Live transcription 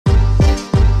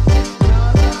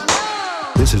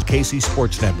This is KC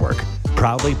Sports Network,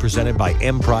 proudly presented by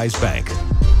Emprise Bank.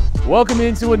 Welcome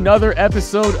into another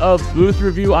episode of Booth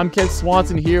Review. I'm Ken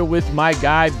Swanson here with my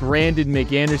guy, Brandon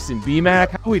McAnderson.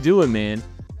 B-Mac, how we doing, man?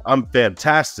 I'm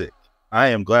fantastic. I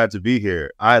am glad to be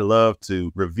here. I love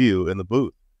to review in the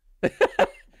booth.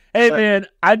 Hey, man,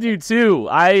 I do too.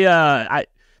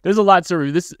 There's a lot to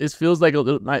review. This feels like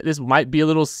this might be a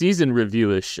little season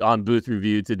review-ish on Booth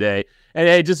Review today. And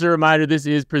hey, just a reminder, this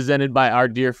is presented by our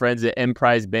dear friends at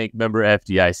Emprise Bank, member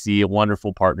FDIC, a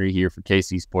wonderful partner here for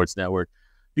KC Sports Network.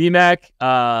 B-Mac,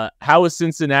 how was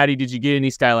Cincinnati? Did you get any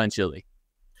Skyline chili?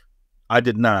 I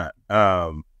did not.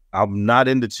 I'm not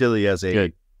into chili as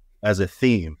a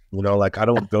theme. You know, like I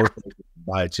don't go to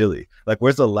buy chili. Like,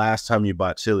 where's the last time you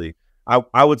bought chili?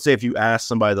 I would say if you ask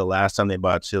somebody the last time they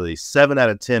bought chili, 7 out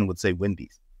of 10 would say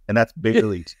Wendy's, and that's big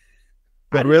leagues.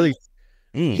 But really,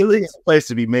 chili is a place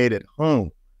to be made at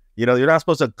home. You know, you're not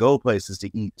supposed to go places to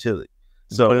eat chili.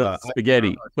 So put it on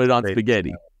spaghetti. Put it on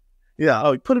spaghetti.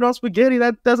 Yeah, put it on spaghetti.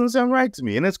 That doesn't sound right to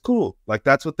me, and it's cool. Like,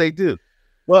 that's what they do.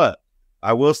 But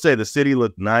I will say the city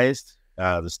looked nice.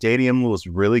 The stadium was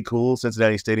really cool.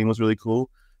 Cincinnati Stadium was really cool.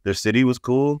 Their city was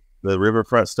cool. The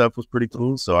riverfront stuff was pretty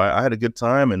cool. So I had a good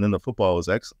time, and then the football was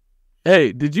excellent.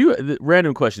 Hey,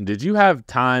 random question, did you have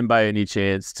time by any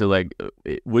chance to, like,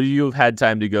 would you have had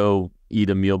time to go eat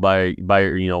a meal by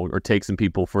or take some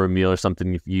people for a meal or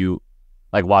something if you,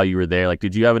 like, while you were there? Like,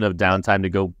 did you have enough downtime to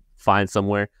go find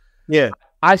somewhere? Yeah.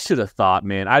 I should have thought,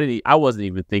 man. I wasn't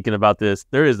even thinking about this.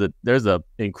 There's a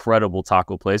incredible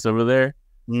taco place over there.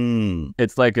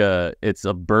 It's like it's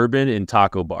a bourbon and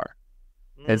taco bar.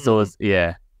 And so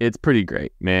it's pretty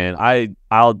great, man. I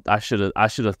should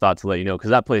have thought to let you know, because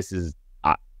that place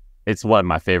it's one of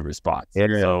my favorite spots. Yeah.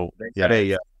 So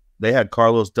they had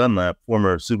Carlos Dunlap,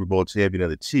 former Super Bowl champion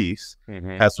of the Chiefs,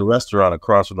 has a restaurant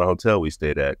across from the hotel we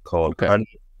stayed at called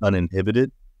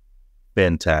Uninhibited.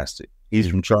 Fantastic. He's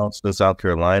from Charleston, South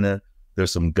Carolina.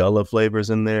 There's some Gullah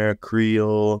flavors in there,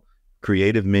 Creole,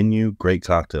 creative menu, great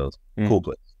cocktails. Cool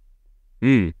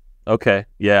place. Okay.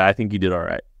 Yeah, I think you did all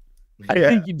right. I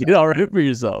think you did all right for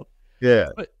yourself. Yeah.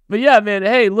 But yeah, man.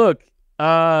 Hey, look,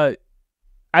 I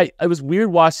was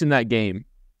weird watching that game,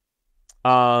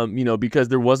 because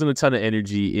there wasn't a ton of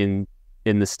energy in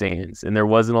the stands, and there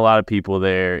wasn't a lot of people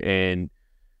there, and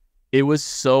it was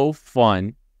so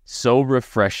fun, so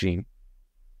refreshing,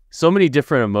 so many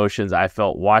different emotions I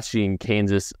felt watching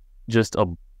Kansas just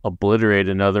obliterate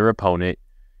another opponent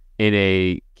in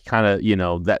a kind of,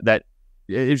 that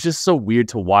it was just so weird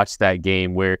to watch that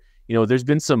game where, there's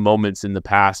been some moments in the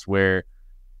past where,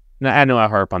 now I know I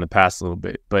harp on the past a little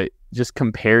bit, but just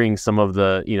comparing some of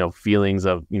the, feelings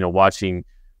of, watching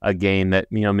a game that,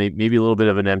 maybe a little bit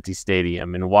of an empty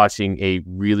stadium, and watching a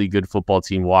really good football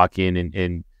team walk in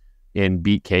and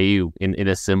beat KU in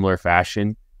a similar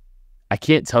fashion. I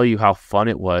can't tell you how fun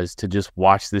it was to just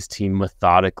watch this team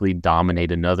methodically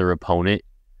dominate another opponent,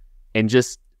 and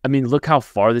just, look how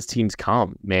far this team's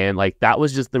come, man. Like, there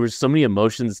was so many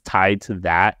emotions tied to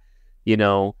that.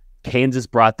 Kansas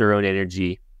brought their own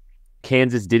energy.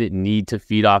 Kansas didn't need to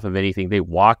feed off of anything. They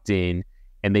walked in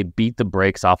and they beat the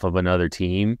brakes off of another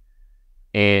team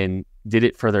and did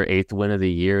it for their 8th win of the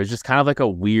year. It was just kind of like a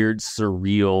weird,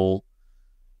 surreal,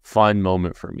 fun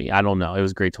moment for me. I don't know. It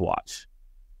was great to watch.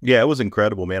 Yeah, it was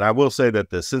incredible, man. I will say that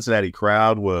the Cincinnati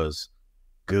crowd was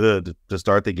good to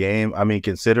start the game.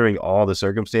 Considering all the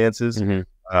circumstances,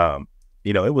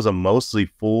 it was a mostly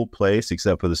full place,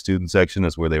 except for the student section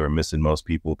is where they were missing most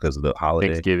people because of the holiday.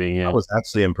 Thanksgiving, yeah. I was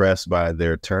actually impressed by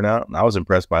their turnout, and I was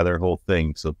impressed by their whole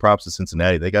thing. So props to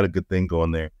Cincinnati. They got a good thing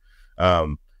going there.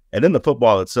 And then the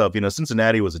football itself,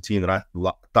 Cincinnati was a team that I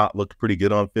thought looked pretty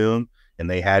good on film, and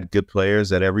they had good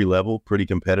players at every level, pretty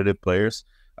competitive players.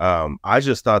 I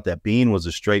just thought that Bean was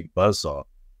a straight buzzsaw.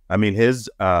 His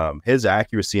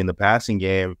accuracy in the passing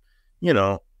game,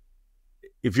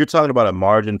 if you're talking about a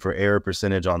margin for error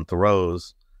percentage on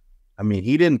throws,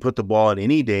 he didn't put the ball in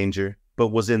any danger, but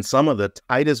was in some of the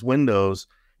tightest windows,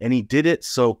 and he did it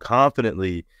so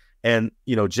confidently. And,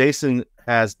 Jason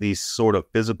has these sort of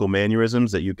physical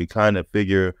mannerisms that you could kind of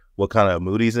figure what kind of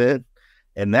mood he's in.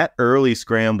 And that early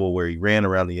scramble where he ran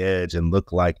around the edge and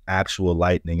looked like actual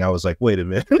lightning, I was like, wait a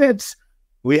minute,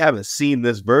 we haven't seen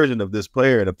this version of this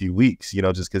player in a few weeks,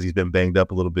 just because he's been banged up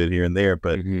a little bit here and there.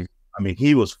 But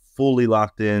he was fully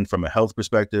locked in from a health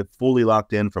perspective, fully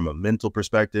locked in from a mental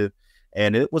perspective.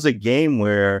 And it was a game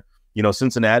where,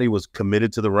 Cincinnati was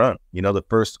committed to the run. The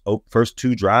first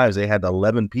 2 drives, they had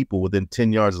 11 people within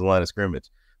 10 yards of the line of scrimmage.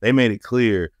 They made it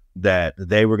clear that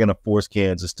they were going to force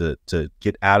Kansas to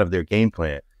get out of their game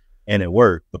plan, and it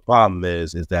worked. The problem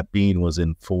is that Bean was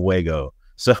in fuego.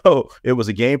 So it was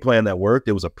a game plan that worked.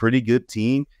 It was a pretty good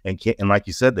team. And like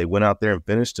you said, they went out there and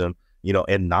finished them,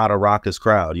 and not a raucous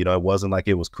crowd. It wasn't like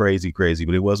it was crazy,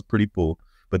 but it was pretty full.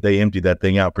 But they emptied that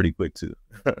thing out pretty quick too.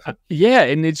 Yeah,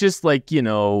 and it's just like,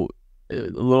 a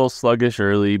little sluggish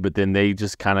early, but then they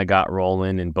just kind of got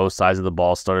rolling, and both sides of the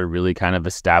ball started really kind of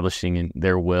establishing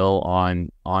their will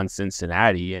on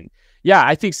Cincinnati. And yeah,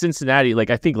 I think Cincinnati,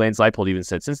 I think Lance Leipold even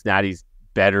said Cincinnati's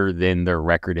better than their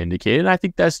record indicated, and I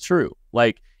think that's true.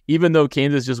 Even though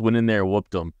Kansas just went in there and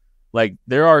whooped them,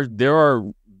 there are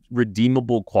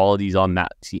redeemable qualities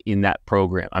in that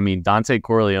program. I mean, Dante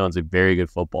Corleone's a very good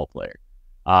football player.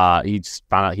 He just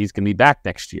found out he's going to be back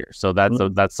next year, so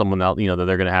that's someone else that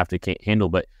they're going to have to handle.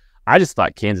 But I just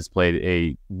thought Kansas played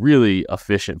a really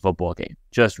efficient football game,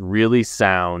 just really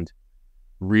sound,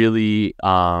 really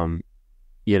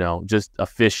just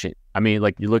efficient. I mean,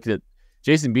 you look at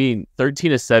Jason Bean,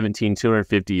 13 of 17,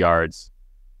 250 yards,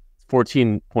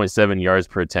 14.7 yards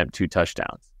per attempt, 2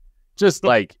 touchdowns. Just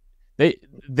they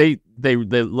let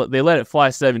it fly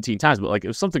 17 times, but it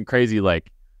was something crazy.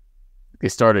 He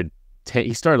started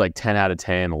 10 out of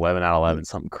 10, 11 out of 11,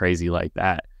 something crazy like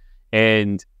that.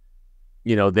 And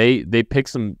they picked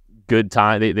some good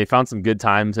time. They found some good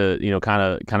time to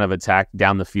kind of attack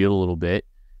down the field a little bit,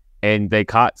 and they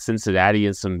caught Cincinnati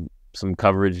in some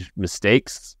coverage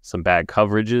mistakes, some bad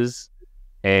coverages,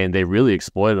 and they really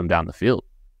exploited them down the field.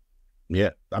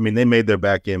 Yeah, I mean, they made their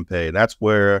back end pay. That's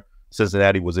where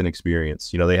Cincinnati was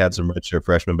inexperienced. They had some redshirt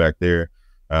freshmen back there.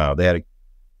 They had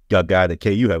a guy that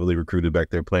KU heavily recruited back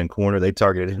there playing corner. They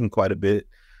targeted him quite a bit.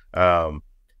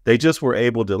 They just were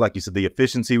able to, like you said, the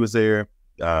efficiency was there.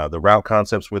 The route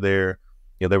concepts were there.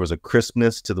 There was a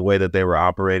crispness to the way that they were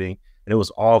operating, and it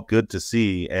was all good to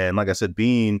see. And like I said,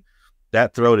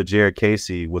 that throw to Jared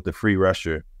Casey with the free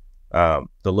rusher, the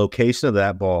location of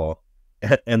that ball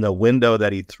and the window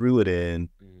that he threw it in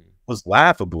was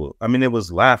laughable. I mean, it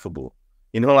was laughable.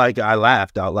 I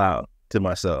laughed out loud to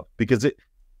myself because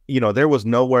there was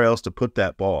nowhere else to put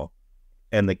that ball.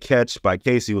 And the catch by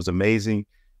Casey was amazing.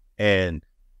 And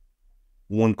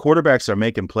when quarterbacks are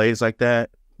making plays like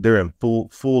that, they're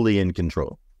fully in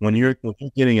control. When you're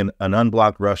getting an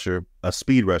unblocked rusher, a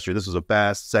speed rusher, this was a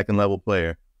fast second level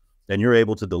player, and you're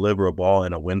able to deliver a ball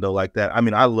in a window like that. I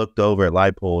mean, I looked over at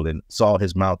Leipold and saw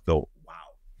his mouth go, wow.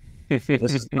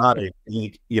 This is not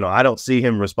I don't see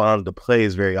him respond to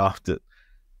plays very often.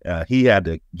 He had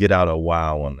to get out a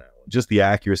wow on that one. Just the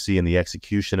accuracy and the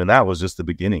execution, and that was just the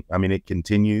beginning. I mean, it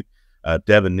continued.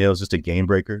 Devin Neal's just a game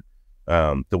breaker.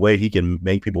 The way he can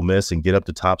make people miss and get up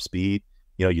to top speed.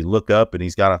 You look up and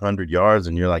he's got 100 yards,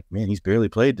 and you're like, man, he's barely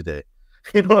played today.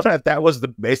 That was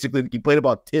basically he played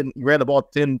about 10. He ran the ball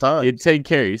 10 times. He had 10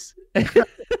 carries.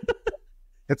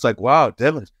 It's like, wow,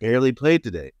 Devin's barely played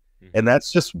today, and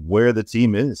that's just where the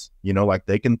team is.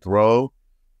 They can throw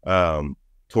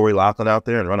Torrey Laughlin out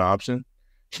there and run option.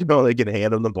 They can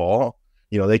hand him the ball.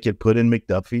 They could put in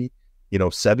McDuffie.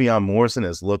 Sevion Morrison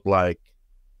has looked like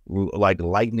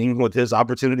lightning with his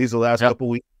opportunities the last couple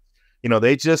weeks.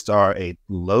 They just are a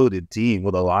loaded team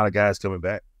with a lot of guys coming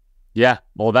back. Yeah,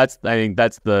 well, I think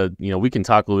that's the, we can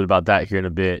talk a little bit about that here in a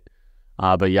bit.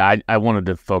 But yeah, I wanted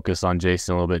to focus on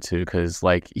Jason a little bit too, because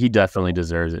he definitely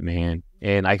deserves it, man.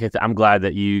 And I'm glad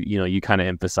that you kind of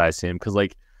emphasize him, because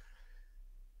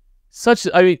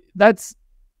that's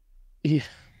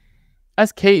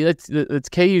KU's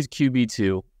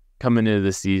QB2 coming into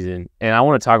the season, and I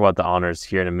want to talk about the honors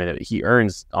here in a minute. He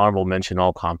earns honorable mention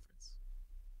all conference.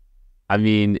 I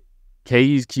mean,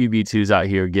 KU's QB2's out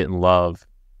here getting love,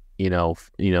 in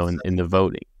the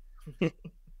voting.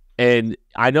 And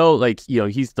I know,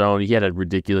 he had a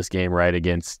ridiculous game right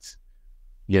against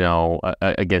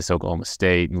Oklahoma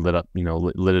State and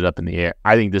lit it up in the air.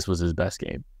 I think this was his best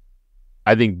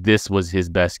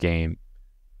game.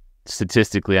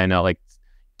 Statistically, I know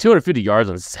 250 yards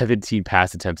on 17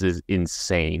 pass attempts is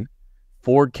insane.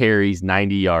 4 carries,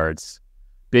 90 yards,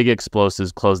 big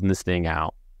explosives closing this thing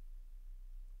out.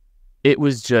 It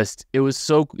was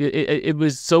so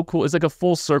cool. It's like a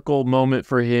full circle moment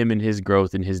for him and his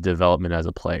growth and his development as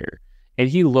a player. And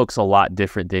he looks a lot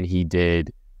different than he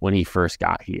did when he first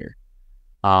got here.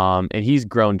 And he's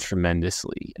grown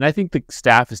tremendously. And I think the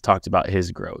staff has talked about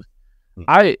his growth.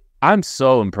 I'm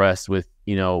so impressed with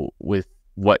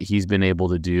what he's been able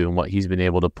to do and what he's been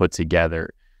able to put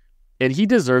together. And he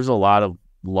deserves a lot of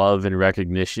love and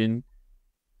recognition,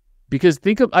 because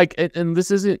think of and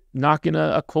this isn't knocking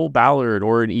a Cole Ballard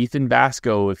or an Ethan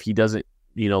Basco if he doesn't,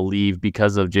 leave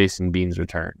because of Jason Bean's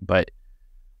return. But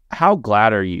how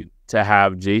glad are you to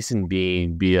have Jason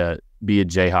Bean be a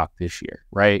Jayhawk this year,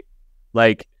 right?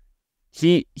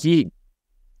 He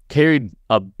carried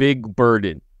a big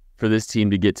burden for this team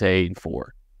to get to 8-4.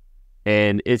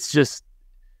 And it's just,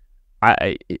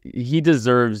 he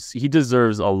deserves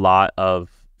a lot of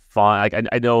fun. Like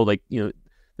I know, like, you know,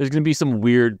 there's going to be some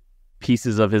weird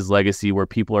pieces of his legacy where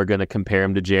people are going to compare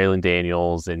him to Jalen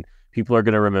Daniels, and people are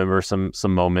going to remember some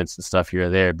moments and stuff here or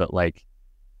there. But like,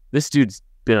 this dude's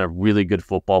been a really good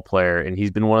football player, and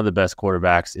he's been one of the best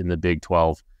quarterbacks in the Big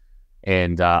 12.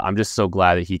 And I'm just so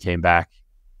glad that he came back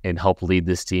and helped lead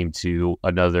this team to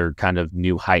another kind of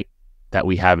new height that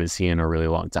we haven't seen in a really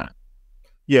long time.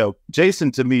 Yeah,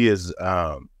 Jason to me is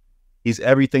he's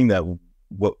everything that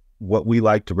what we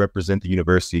like to represent the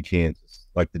University of Kansas,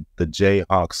 like the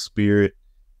Jayhawk spirit,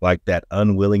 like that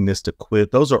unwillingness to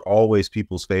quit. Those are always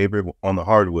people's favorite on the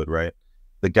hardwood, right?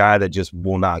 The guy that just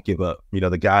will not give up, you know,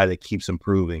 the guy that keeps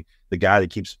improving, the guy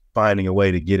that keeps finding a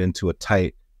way to get into a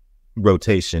tight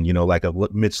rotation, you know, like a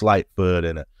Mitch Lightfoot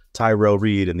and a Tyrell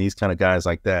Reed and these kind of guys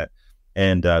like that.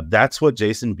 And that's what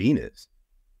Jason Bean is.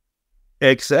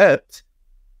 Except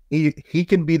he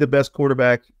can be the best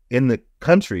quarterback in the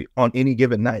country on any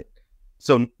given night.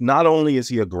 So not only is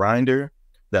he a grinder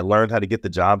that learned how to get the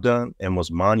job done and was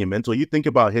monumental, you think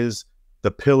about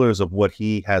the pillars of what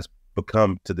he has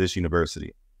become to this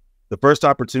university. The first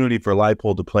opportunity for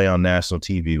Leipold to play on national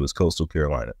TV was Coastal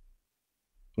Carolina.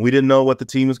 We didn't know what the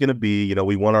team was going to be. You know,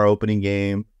 we won our opening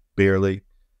game barely.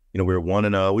 You know, we were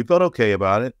 1-0. We felt okay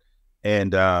about it.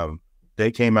 And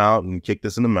they came out and kicked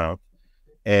us in the mouth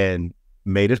and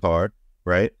made it hard,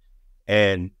 right?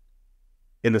 And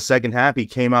in the second half, he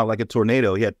came out like a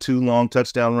tornado. He had 2 long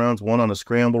touchdown runs, one on a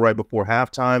scramble right before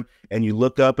halftime. And you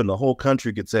look up and the whole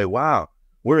country could say, wow,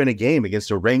 we're in a game against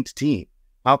a ranked team.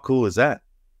 How cool is that?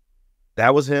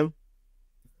 That was him.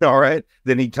 All right.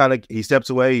 Then he steps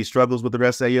away. He struggles with the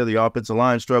rest of that year. The offensive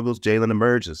line struggles. Jalen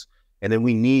emerges. And then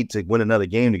we need to win another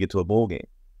game to get to a bowl game.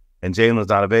 And Jalen's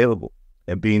not available.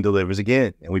 And Bean delivers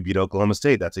again. And we beat Oklahoma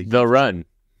State. That's a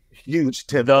huge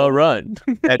tip. The run.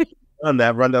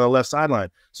 that run down the left sideline.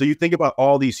 So you think about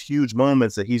all these huge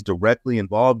moments that he's directly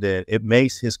involved in. It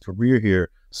makes his career here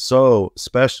so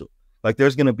special. Like,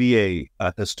 there's going to be a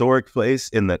historic place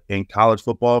in college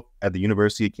football at the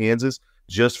University of Kansas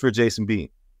just for Jason Bean,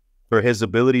 for his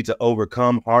ability to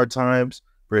overcome hard times,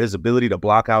 for his ability to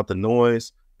block out the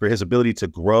noise, for his ability to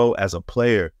grow as a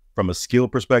player from a skill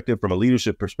perspective, from a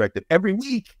leadership perspective, every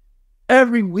week.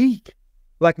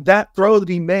 Like that throw that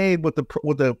he made with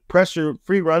the pressure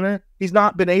free runner, he's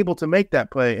not been able to make that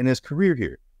play in his career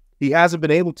here. He hasn't been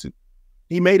able to.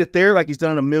 He made it there like he's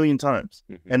done it a million times.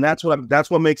 Mm-hmm. And that's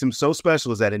what makes him so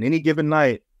special, is that in any given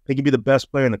night, he can be the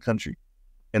best player in the country.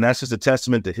 And that's just a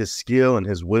testament to his skill and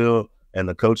his will and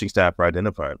the coaching staff for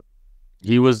identifying him.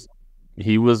 He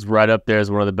was right up there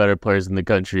as one of the better players in the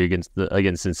country against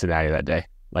Cincinnati that day.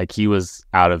 Like, he was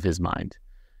out of his mind.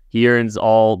 He earns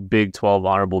all Big 12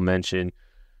 honorable mention.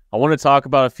 I want to talk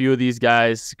about a few of these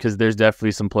guys because there's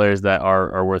definitely some players that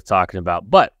are worth talking about.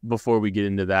 But before we get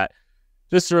into that,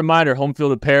 just a reminder, Home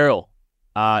Field Apparel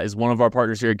is one of our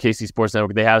partners here at KC Sports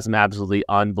Network. They have some absolutely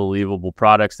unbelievable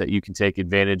products that you can take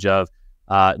advantage of.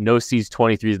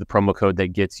 NoSeeds23 is the promo code that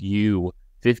gets you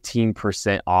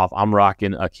 15% off. I'm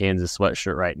rocking a Kansas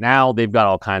sweatshirt right now. They've got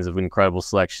all kinds of incredible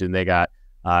selection. They got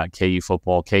KU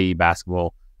football, KU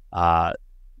basketball,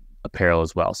 apparel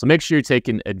as well. So make sure you're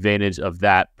taking advantage of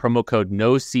that. Promo code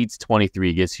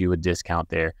NoSeats23 gets you a discount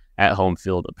there at Home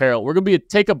Field Apparel. We're going to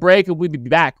take a break, and we'll be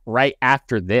back right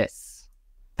after this.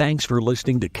 Thanks for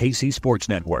listening to KC Sports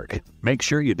Network. Make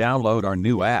sure you download our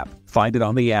new app. Find it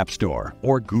on the App Store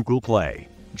or Google Play.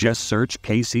 Just search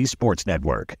KC Sports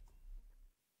Network.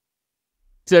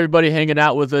 To everybody hanging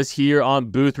out with us here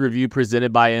on Booth Review,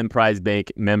 presented by Emprise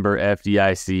Bank, member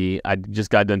FDIC. I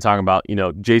just got done talking about,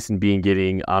 Jason Bean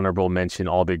getting honorable mention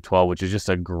All Big 12, which is just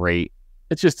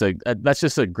that's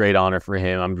just a great honor for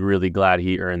him. I'm really glad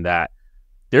he earned that.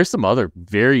 There's some other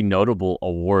very notable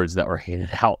awards that were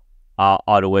handed out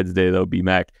on a Wednesday, though,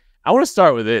 B-Mac. I want to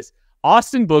start with this.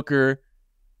 Austin Booker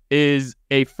is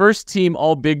a first-team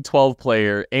All Big 12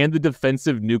 player and the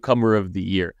Defensive Newcomer of the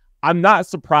Year. I'm not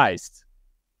surprised.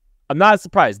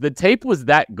 The tape was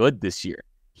that good this year.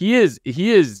 He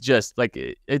is just like,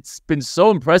 it's been so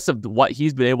impressive what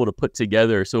he's been able to put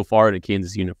together so far in a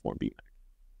Kansas uniform.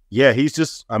 Yeah, he's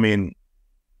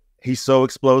so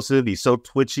explosive. He's so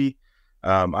twitchy.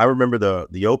 I remember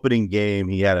the opening game,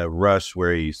 he had a rush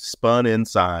where he spun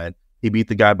inside. He beat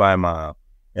the guy by a mile,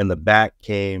 and the back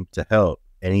came to help,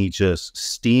 and he just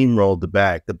steamrolled the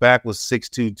back. The back was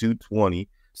 6'2", 220.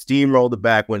 Steamrolled the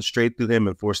back, went straight through him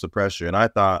and forced the pressure. And I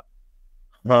thought,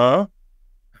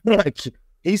 like,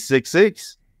 he's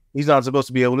 6'6". He's not supposed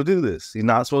to be able to do this. He's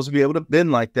not supposed to be able to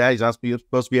bend like that. He's not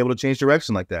supposed to be able to change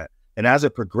direction like that. And as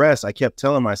it progressed, I kept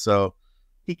telling myself,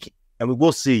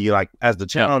 we'll see, like, as the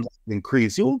challenge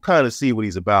increase, you'll kind of see what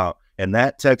he's about. And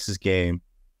that Texas game,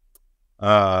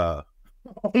 oh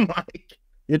my,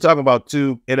 you're talking about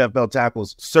 2 NFL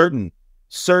tackles,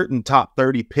 certain top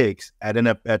 30 picks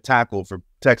at tackle for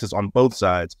Texas on both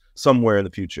sides somewhere in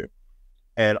the future.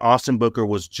 And Austin Booker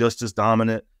was just as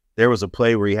dominant. There was a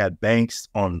play where he had Banks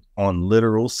on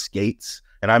literal skates,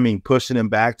 and I mean pushing him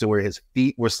back to where his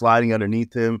feet were sliding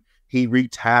underneath him. He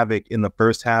wreaked havoc in the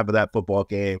first half of that football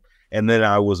game, and then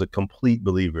I was a complete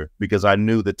believer because I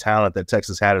knew the talent that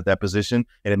Texas had at that position,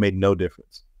 and it made no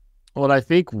difference. Well, I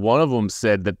think one of them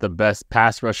said that the best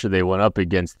pass rusher they went up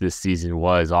against this season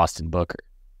was Austin Booker.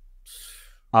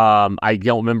 I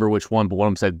don't remember which one, but one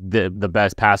of them said the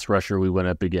best pass rusher I went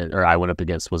up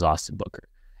against was Austin Booker.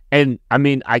 And I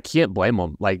mean, I can't blame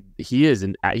him. Like, he's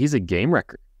a game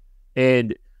wrecker.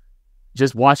 And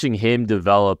just watching him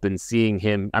develop and seeing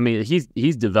him, I mean,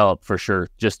 he's developed for sure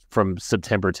just from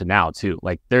September to now too.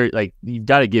 Like, you've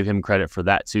got to give him credit for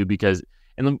that too, because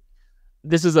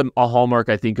this is a hallmark,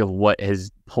 I think, of what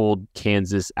has pulled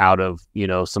Kansas out of,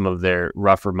 some of their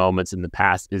rougher moments in the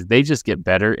past is they just get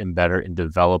better and better and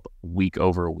develop week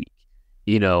over week.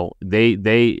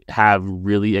 They have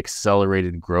really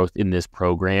accelerated growth in this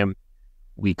program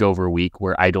week over week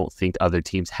where I don't think other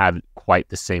teams have it quite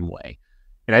the same way.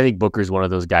 And I think Booker's one of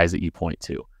those guys that you point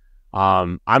to.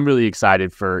 I'm really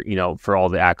excited for all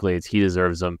the accolades. He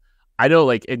deserves them. I know,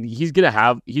 and he's gonna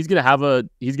have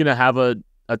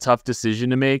a tough decision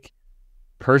to make.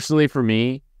 Personally, for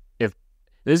me, if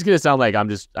this is gonna sound like I'm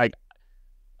just like,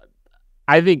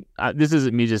 I think this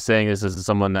isn't me just saying this as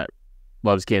someone that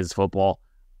loves Kansas football.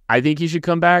 I think he should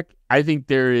come back. I think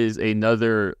there is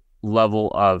another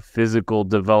level of physical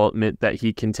development that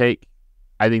he can take.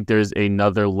 I think there's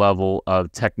another level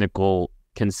of technical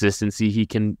consistency he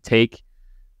can take.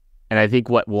 And I think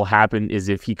what will happen is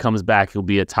if he comes back, he'll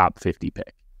be a top 50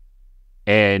 pick.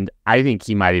 And I think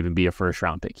he might even be a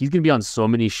first-round pick. He's going to be on so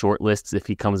many short lists if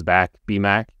he comes back,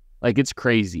 BMAC. Like, it's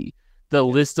crazy. The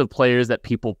list of players that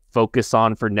people focus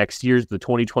on for next year's, the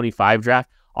 2025 draft,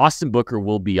 Austin Booker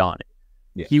will be on it.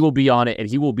 Yeah. He will be on it, and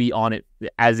he will be on it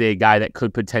as a guy that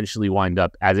could potentially wind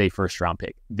up as a first-round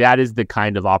pick. That is the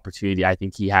kind of opportunity I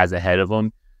think he has ahead of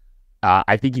him.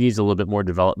 I think he needs a little bit more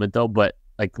development, though, but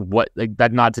that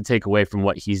not to take away from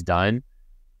what he's done.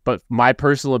 But my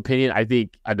personal opinion, I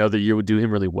think another year would do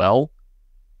him really well,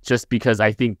 just because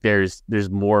I think there's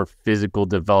more physical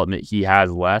development he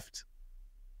has left.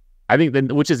 I think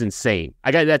which is insane.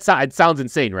 It sounds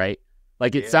insane, right?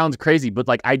 Like, it sounds crazy, but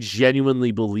I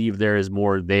genuinely believe there is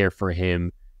more there for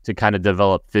him to kind of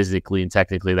develop physically and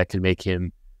technically that could make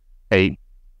him a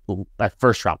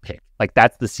first round pick. Like,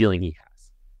 that's the ceiling he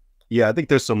has. Yeah, I think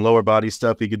there's some lower body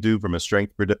stuff he could do from a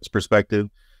strength perspective.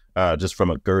 Just from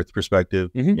a girth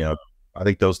perspective, mm-hmm. I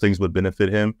think those things would benefit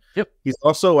him. Yep. He's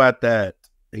also at that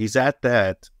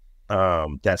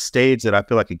stage that I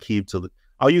feel like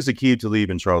I'll use Aqib Talib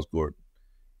and Charles Gordon.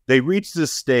 They reached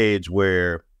this stage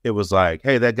where it was like,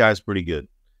 hey, that guy's pretty good.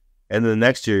 And then the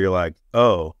next year you're like,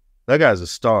 oh, that guy's a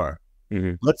star.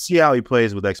 Mm-hmm. Let's see how he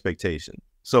plays with expectation.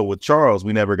 So with Charles,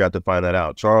 we never got to find that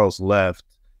out. Charles left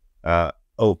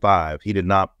 05.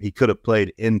 He could have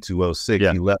played into 06.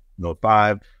 Yeah. He left in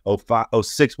 05.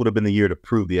 06 would have been the year to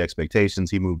prove the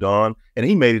expectations. He moved on, and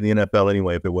he made it in the NFL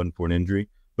anyway if it wasn't for an injury.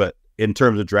 But in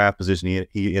terms of draft position,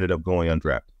 he ended up going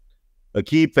undrafted.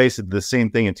 Aqib faced the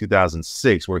same thing in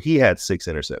 2006 where he had 6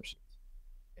 interceptions.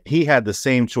 He had the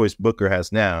same choice Booker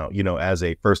has now, as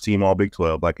a first-team All-Big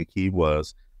 12 like Aqib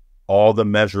was. All the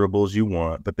measurables you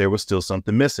want, but there was still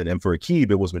something missing. And for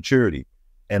Aqib, it was maturity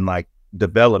and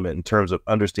development in terms of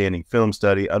understanding film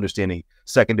study, understanding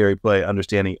secondary play,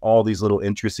 understanding all these little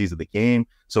intricacies of the game.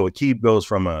 So Aqib goes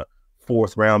from a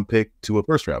 4th round pick to a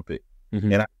 1st round pick.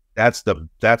 Mm-hmm. And that's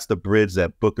the bridge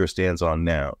that Booker stands on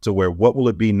now, to where what will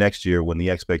it be next year when the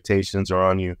expectations are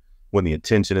on you, when the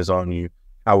attention is on you?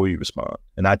 How will you respond?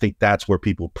 And I think that's where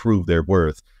people prove their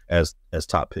worth as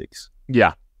top picks.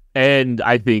 Yeah. And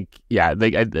I think,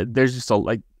 there's just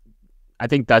I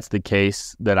think that's the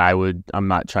case that I'm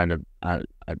not trying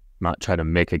to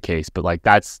make a case, but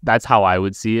that's how I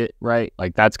would see it, right?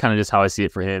 That's kind of just how I see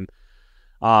it for him.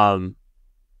 Shout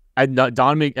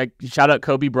out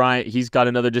Kobe Bryant. He's got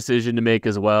another decision to make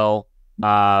as well.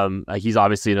 He's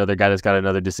obviously another guy that's got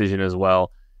another decision as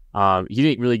well. He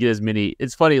didn't really get as many.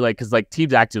 It's funny, because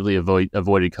teams actively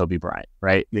avoided Kobe Bryant,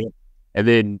 right? Yeah. And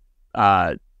then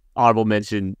honorable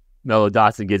mention, Melo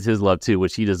Dotson gets his love too,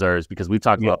 which he deserves, because we've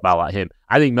talked about him.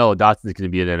 I think Melo Dotson is going to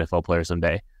be an NFL player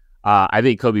someday. I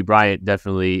think Kobe Bryant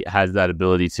definitely has that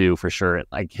ability too, for sure.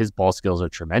 Like his ball skills are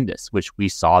tremendous, which we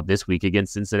saw this week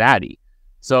against Cincinnati.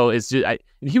 So it's just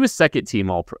he was second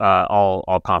team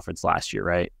all conference last year,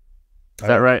 right? Is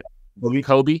that right?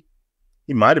 Kobe?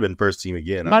 He might have been first team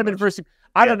again. Might have been first team.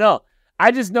 I don't know.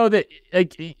 I just know that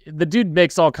like the dude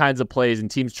makes all kinds of plays and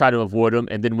teams try to avoid him,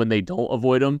 and then when they don't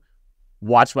avoid him,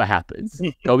 watch what happens.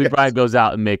 Kobe Bryant goes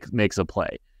out and makes a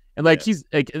play. And like he's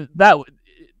like that.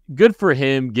 Good for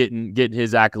him getting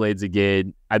his accolades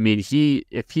again. I mean,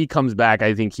 if he comes back,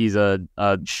 I think he's a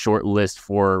short list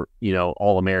for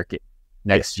All-American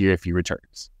next year if he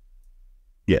returns.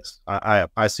 Yes,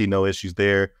 I see no issues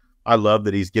there. I love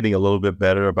that he's getting a little bit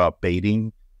better about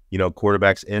baiting,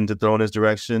 quarterbacks into throw in his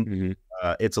direction.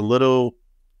 Mm-hmm. It's a little,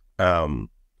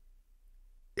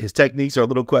 his techniques are a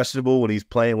little questionable when he's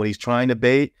trying to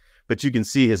bait, but you can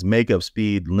see his makeup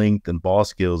speed, length, and ball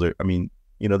skills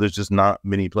there's just not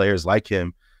many players like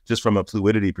him just from a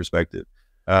fluidity perspective.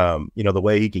 The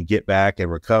way he can get back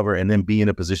and recover and then be in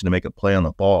a position to make a play on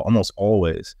the ball almost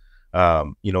always.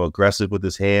 Aggressive with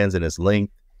his hands and his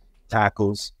length,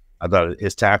 tackles. I thought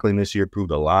his tackling this year proved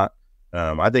a lot.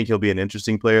 I think he'll be an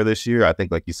interesting player this year. I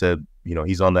think, like you said,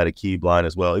 he's on that Aqib line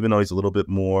as well, even though he's a little bit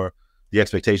more, the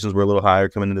expectations were a little higher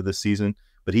coming into this season,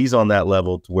 but he's on that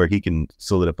level to where he can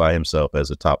solidify himself as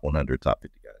a top 100, top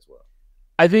 50 guy as well.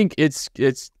 I think it's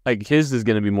like his is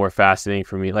going to be more fascinating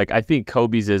for me. Like I think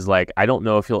Kobe's is like, I don't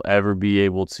know if he'll ever be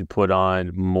able to put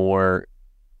on more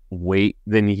weight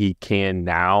than he can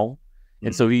now.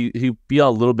 And so he'd be a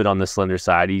little bit on the slender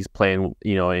side. He's playing,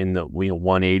 in the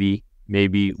 180,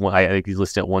 maybe. I think he's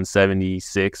listed at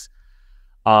 176.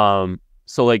 So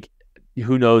like,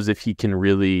 who knows if he can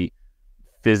really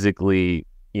physically,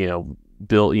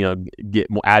 build,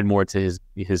 add more to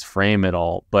his frame at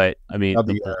all. But I mean,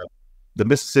 the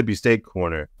Mississippi State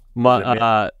corner.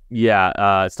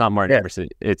 it's not Martin Emerson.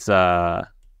 It's Forbes'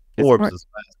 last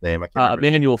name. I can't remember.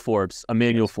 Emmanuel Forbes.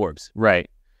 Forbes, right?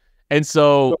 And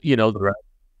so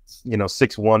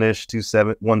 6'1"-ish,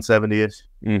 170-ish.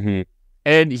 Mm-hmm.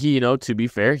 And he, to be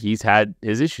fair, he's had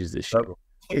his issues this year.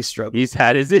 He's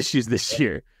had his issues this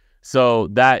year. So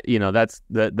that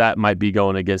that might be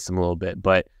going against him a little bit,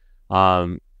 but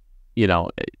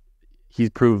he's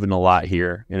proven a lot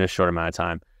here in a short amount of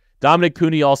time. Dominic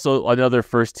Pooney, also another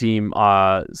first team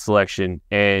selection,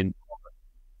 and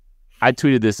I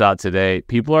tweeted this out today.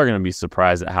 People are going to be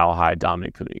surprised at how high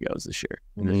Dominic Pooney goes this year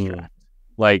in this draft.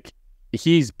 Like,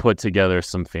 he's put together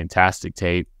some fantastic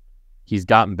tape. He's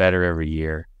gotten better every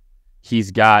year. He's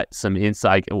got some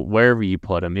inside, wherever you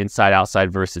put him, inside,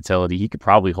 outside versatility. He could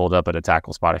probably hold up at a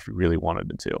tackle spot if he really wanted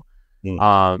him to.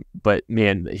 But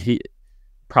man, he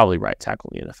probably right tackle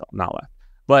in the NFL, not left.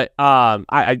 But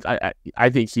I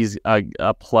think he's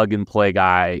a plug and play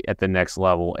guy at the next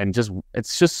level, and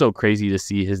it's just so crazy to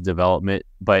see his development.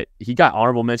 But he got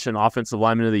honorable mention offensive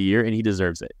lineman of the year, and he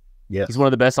deserves it. Yes. He's one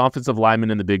of the best offensive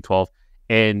linemen in the Big 12.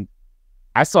 And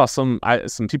I saw some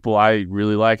people I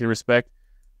really like and respect.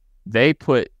 They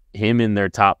put him in their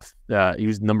top. He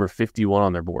was number 51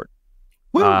 on their board.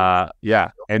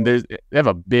 Yeah, and they have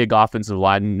a big offensive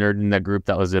line nerd in that group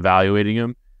that was evaluating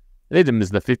him. They had him as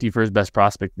the 51st best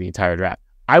prospect in the entire draft.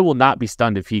 I will not be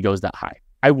stunned if he goes that high.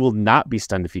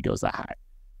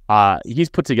 He's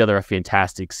put together a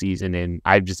fantastic season, and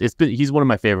he's one of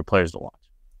my favorite players to watch.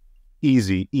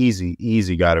 Easy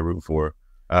guy to root for.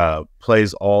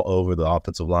 Plays all over the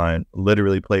offensive line.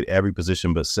 Literally played every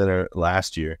position but center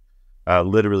last year.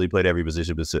 Which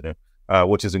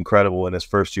is incredible in his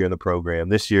first year in the program.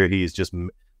 This year, he's just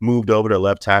moved over to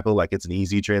left tackle like it's an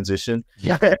easy transition.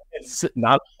 Yeah.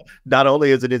 Not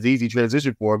only is it an easy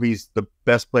transition for him, he's the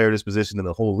best player at his position in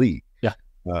the whole league. Yeah.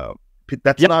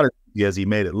 That's not as easy as he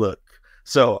made it look.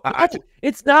 So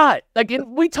it's not. Like,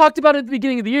 we talked about it at the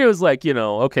beginning of the year. It was like,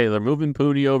 okay, they're moving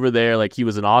Pooney over there. Like, he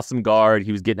was an awesome guard.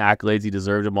 He was getting accolades. He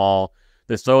deserved them all.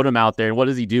 They're throwing him out there. And what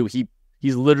does he do?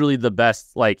 He's literally the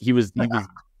best. Like, he was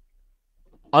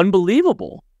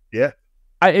unbelievable. Yeah.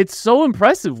 It's so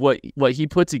impressive what he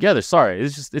put together. Sorry,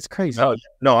 it's crazy.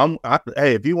 No,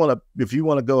 hey, if you want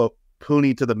to go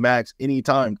Pooney to the max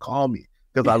anytime, call me,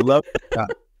 because I love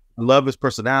I love his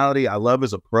personality. I love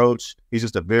his approach. He's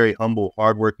just a very humble,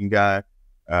 hardworking guy.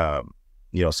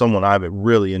 Someone I've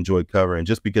really enjoyed covering,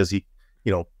 just because he,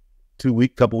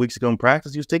 couple weeks ago in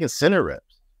practice, he was taking center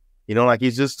reps.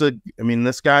 He's just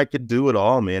this guy could do it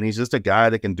all, man. He's just a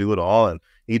guy that can do it all, and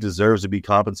he deserves to be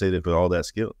compensated for all that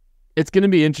skill. It's going to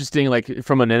be interesting, like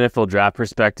from an NFL draft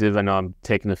perspective. I know I'm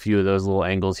taking a few of those little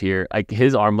angles here. Like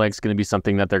his arm length is going to be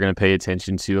something that they're going to pay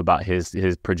attention to about his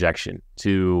projection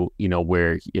to,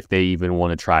 where if they even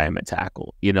want to try him at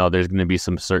tackle. There's going to be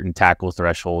some certain tackle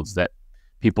thresholds that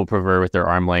people prefer with their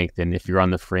arm length. And if you're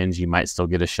on the fringe, you might still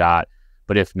get a shot.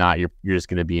 But if not, you're just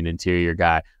going to be an interior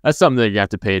guy. That's something that you have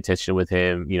to pay attention with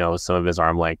him, some of his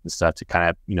arm length and stuff to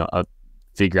kind of,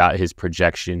 figure out his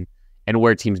projection and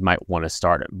where teams might want to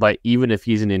start him. But even if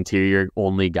he's an interior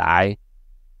only guy,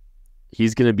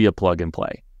 he's going to be a plug and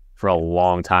play for a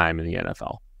long time in the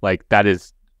NFL. Like that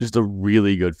is just a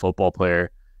really good football player.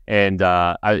 And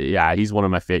he's one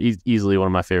of my favorite. He's easily one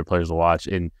of my favorite players to watch.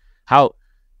 And how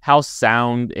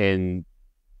sound and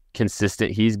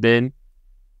consistent he's been.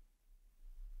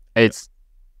 It's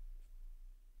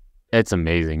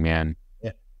amazing, man.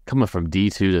 Yeah. Coming from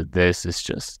D2 to this, it's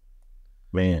just,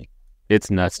 man,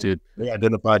 it's nuts, dude. They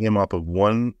identified him off of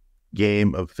one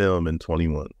game of film in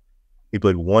 21. He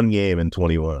played one game in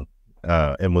 21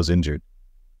 and was injured.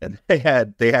 And they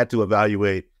had to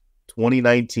evaluate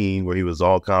 2019, where he was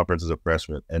all conference as a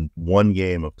freshman, and one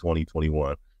game of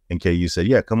 2021. And KU said,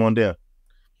 yeah, come on down.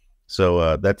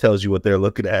 So that tells you what they're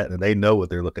looking at, and they know what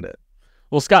they're looking at.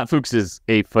 Well, Scott Fuchs is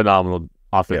a phenomenal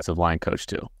offensive line coach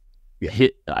too. Yeah.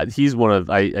 He's one of,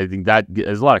 I think that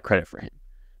there's a lot of credit for him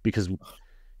because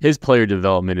his player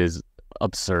development is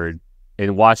absurd.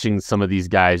 And watching some of these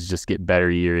guys just get better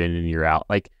year in and year out,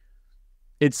 like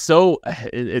it's kind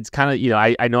of,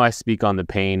 I know I speak on the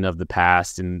pain of the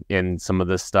past and some of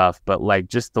this stuff, but like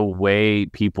just the way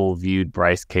people viewed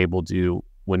Bryce Cable do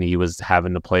when he was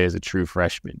having to play as a true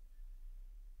freshman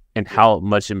and how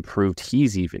much improved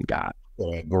he's even got.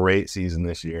 Great season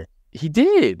this year. He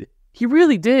did. He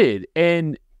really did.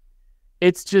 And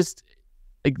it's just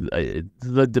like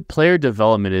the player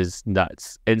development is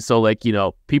nuts. And so like,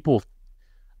 I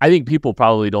think people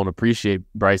probably don't appreciate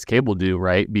Bryce Cable do,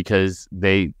 right? Because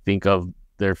they think of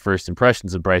their first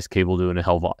impressions of Bryce Cable do and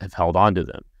have held on to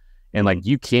them. And like,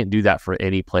 you can't do that for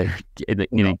any player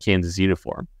in a Kansas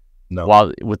uniform. No.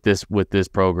 While with this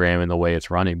program and the way it's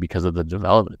running because of the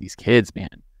development of these kids, man.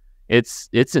 It's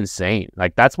insane.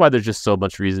 Like that's why there's just so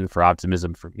much reason for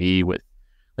optimism for me with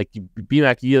like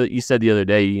BMAC. You said the other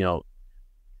day,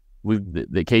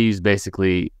 the KU's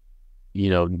basically,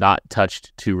 not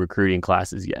touched 2 recruiting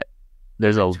classes yet.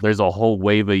 There's a whole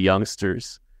wave of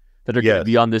youngsters that are going to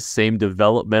be on this same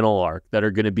developmental arc that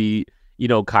are going to be,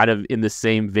 kind of in the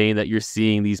same vein that you're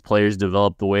seeing these players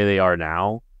develop the way they are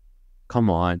now. Come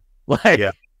on. Like,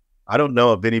 yeah. I don't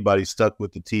know if anybody stuck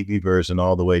with the TV version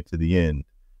all the way to the end.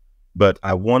 But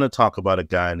I want to talk about a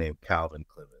guy named Calvin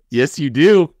Clemens. Yes, you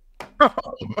do. I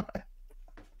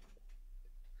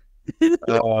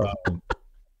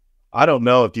don't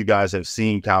know if you guys have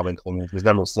seen Calvin Clemens. He's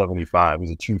number 75.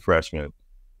 He's a true freshman.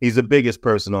 He's the biggest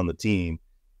person on the team.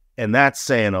 And that's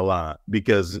saying a lot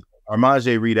because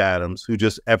Armaje Reed-Adams, who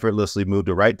just effortlessly moved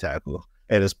to right tackle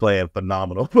and is playing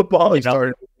phenomenal football. He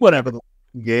started whatever the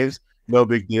games. No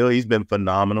big deal. He's been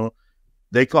phenomenal.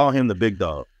 They call him the big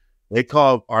dog. They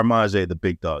call Armaje the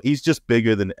big dog. He's just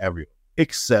bigger than everyone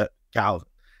except Calvin.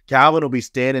 Calvin will be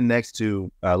standing next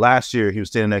to, last year, he was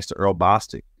standing next to Earl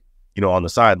Bostic, on the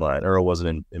sideline. Earl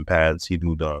wasn't in pads. He'd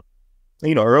moved on.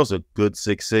 And, Earl's a good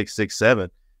 6'6", 6'7",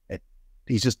 and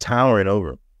he's just towering over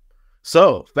him.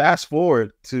 So fast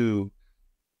forward to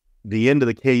the end of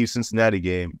the KU Cincinnati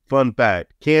game. Fun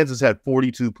fact, Kansas had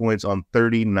 42 points on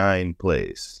 39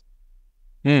 plays.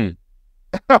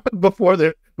 Before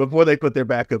they put their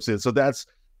backups in. So that's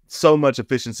so much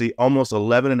efficiency, almost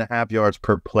 11.5 yards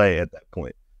per play at that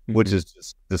point, which is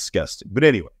just disgusting. But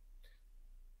anyway,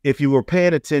 if you were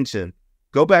paying attention,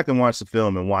 go back and watch the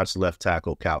film and watch left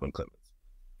tackle Calvin Clemens.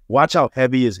 Watch how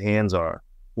heavy his hands are.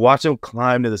 Watch him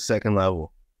climb to the second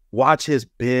level. Watch his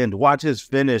bend. Watch his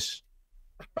finish.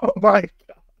 Oh, my God.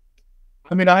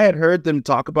 I mean, I had heard them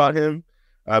talk about him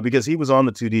because he was on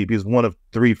the 2 deep. He was one of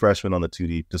 3 freshmen on the 2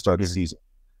 deep to start the season.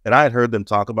 And I had heard them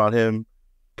talk about him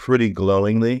pretty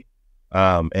glowingly.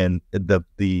 And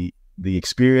the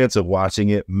experience of watching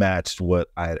it matched what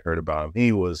I had heard about him.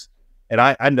 He was, and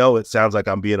I know it sounds like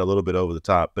I'm being a little bit over the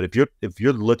top, but if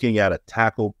you're looking at a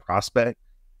tackle prospect,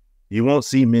 you won't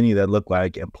see many that look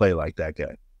like and play like that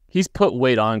guy. He's put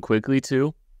weight on quickly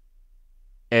too.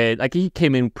 And like he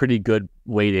came in pretty good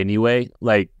weight anyway.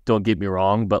 Like, don't get me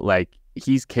wrong, but like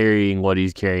he's carrying what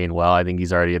he's carrying well. I think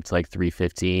he's already up to like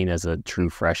 315 as a true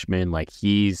freshman. Like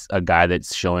he's a guy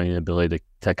that's showing an ability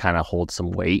to kind of hold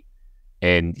some weight.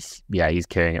 And yeah, he's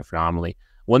carrying it phenomenally.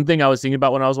 One thing I was thinking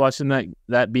about when I was watching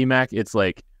that BMAC, it's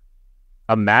like,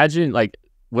 imagine like,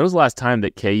 when was the last time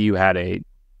that KU had a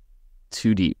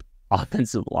 2 deep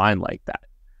offensive line like that.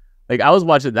 Like, I was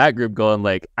watching that group going,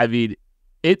 like, I mean,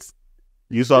 it's...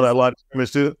 You saw that line of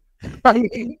scrimmage too?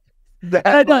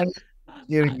 That line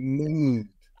getting moved.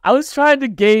 I was trying to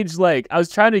gauge, like,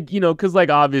 because, like,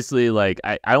 obviously, like,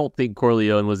 I don't think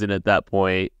Corleone was in at that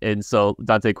point, and so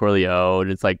Dante Corleone,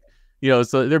 it's like,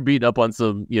 so they're beating up on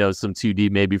some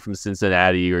 2D maybe from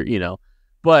Cincinnati or,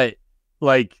 but,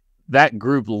 like, that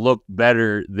group looked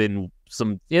better than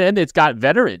and it's got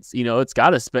veterans,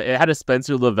 it had a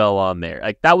Spencer Lavelle on there.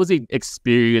 Like, that was an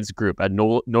experienced group, a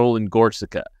Nolan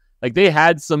Gorsica. Like, they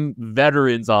had some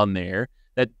veterans on there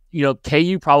that,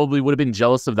 KU probably would have been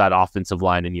jealous of that offensive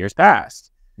line in years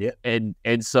past. Yeah. And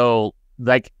so,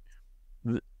 like,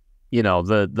 the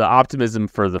optimism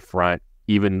for the front,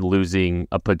 even losing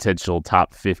a potential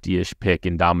top 50-ish pick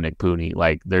in Dominic Pooney,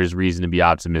 like, there's reason to be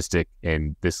optimistic,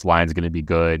 and this line's going to be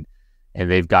good. And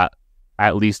they've got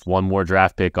at least one more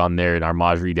draft pick on there, and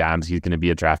Marjorie Dams, he's going to be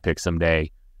a draft pick someday.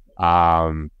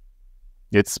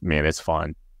 It's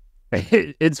fun.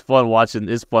 It's fun watching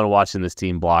this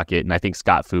team block it, and I think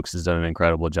Scott Fuchs has done an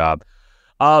incredible job.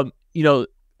 Shout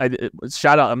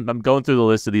out. I'm going through the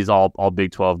list of these all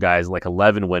Big 12 guys, like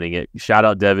 11 winning it. Shout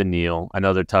out Devin Neal.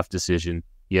 Another tough decision.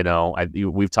 Have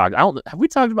we talked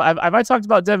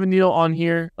about Devin Neal on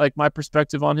here? Like, my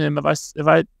perspective on him. Have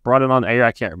I brought it on air?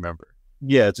 I can't remember.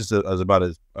 Yeah, it's just as about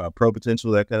his pro potential,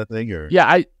 that kind of thing. Or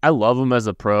yeah, I love him as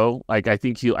a pro. Like, I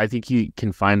think he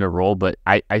can find a role, but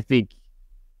I think.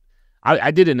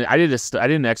 I did an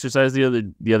exercise the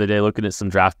other day looking at some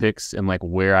draft picks and, like,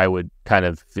 where I would kind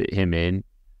of fit him in.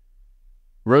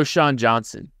 Roschon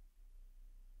Johnson,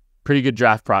 pretty good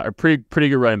pretty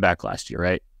good running back last year,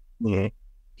 right? Mm-hmm.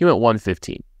 He went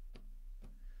 115.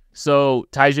 So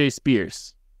Tyjae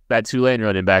Spears, that Tulane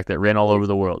running back that ran all over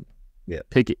the world,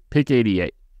 pick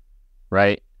 88,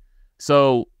 right?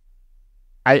 So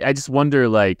I just wonder,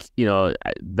 like,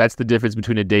 that's the difference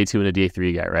between a day 2 and a day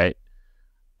 3 guy, right?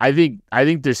 I think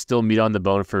there's still meat on the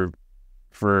bone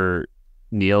for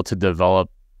Neal to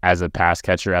develop as a pass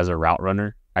catcher, as a route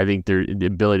runner. I think the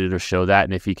ability to show that,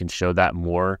 and if he can show that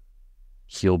more,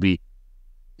 he'll be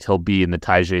in the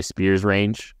Tyjae Spears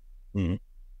range. Mm-hmm.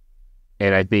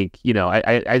 And I think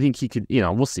I think he could.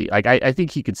 We'll see. Like, I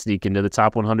think he could sneak into the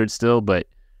top 100 still, but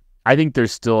I think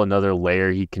there's still another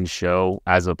layer he can show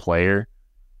as a player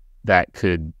that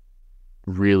could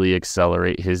really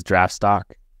accelerate his draft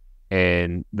stock.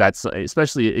 And that's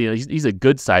especially, he's a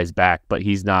good size back, but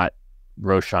he's not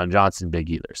Roschon Johnson big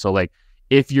either. So, like,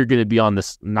 if you're going to be on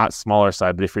this not smaller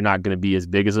side, but if you're not going to be as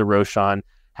big as a Roschon,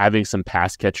 having some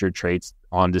pass catcher traits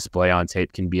on display on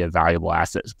tape can be a valuable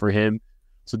asset for him.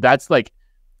 So that's like,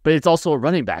 but it's also a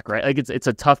running back, right? Like, it's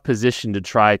a tough position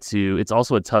it's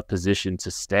also a tough position to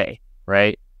stay,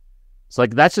 right? So,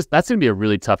 like, that's going to be a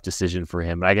really tough decision for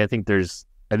him. Like, I think there's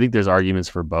arguments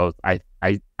for both. I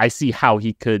see how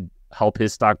he could help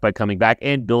his stock by coming back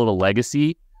and build a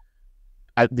legacy.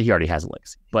 He already has a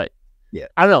legacy, but yeah,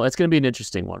 I don't know. It's going to be an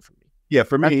interesting one for me. Yeah,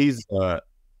 for me, he's.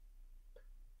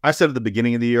 I said at the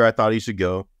beginning of the year I thought he should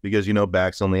go because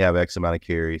backs only have X amount of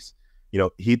carries.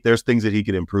 There's things that he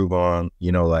could improve on.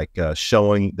 Like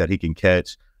showing that he can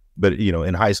catch. But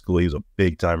in high school he was a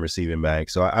big time receiving back,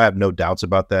 so I have no doubts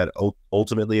about that.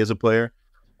 Ultimately, as a player,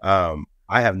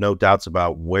 I have no doubts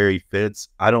about where he fits.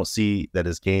 I don't see that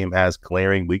his game has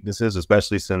glaring weaknesses,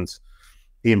 especially since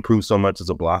he improved so much as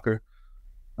a blocker.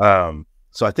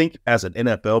 So I think as an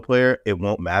NFL player, it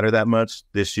won't matter that much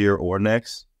this year or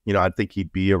next. I think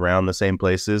he'd be around the same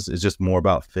places. It's just more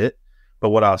about fit. But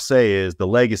what I'll say is the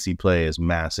legacy play is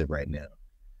massive right now.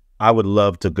 I would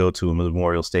love to go to a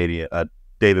Memorial Stadium,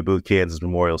 David Booth, Kansas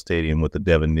Memorial Stadium with the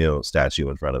Devin Neal statue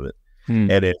in front of it.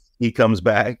 And if he comes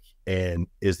back and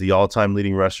is the all-time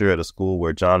leading rusher at a school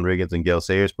where John Riggins and Gale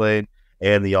Sayers played,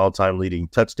 and the all-time leading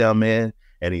touchdown man,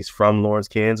 and he's from Lawrence,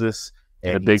 Kansas,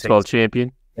 and a Big 12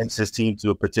 champion, and his team to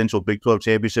a potential Big 12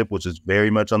 championship, which is very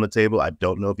much on the table. I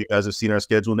don't know if you guys have seen our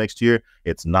schedule next year.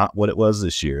 It's not what it was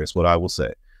this year. It's what I will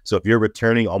say. So if you're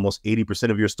returning almost 80%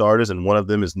 of your starters and one of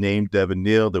them is named Devin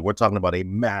Neal, then we're talking about a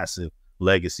massive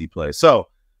legacy play. So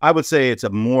I would say it's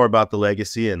more about the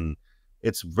legacy, and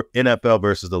it's NFL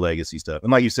versus the legacy stuff.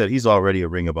 And like you said, he's already a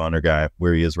Ring of Honor guy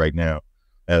where he is right now,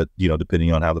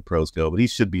 depending on how the pros go. But he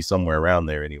should be somewhere around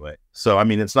there anyway. So, I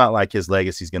mean, it's not like his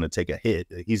legacy is going to take a hit.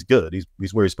 He's good.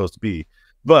 He's where he's supposed to be.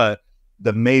 But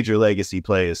the major legacy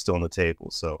play is still on the table.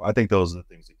 So I think those are the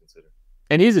things to consider.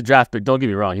 And he's a draft pick. Don't get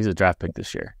me wrong. He's a draft pick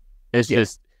this year. It's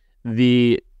just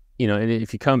and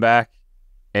if you come back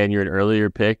and you're an earlier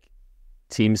pick,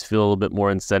 teams feel a little bit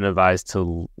more incentivized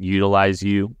to utilize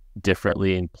you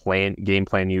differently and game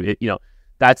plan you.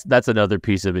 that's another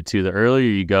piece of it too. The earlier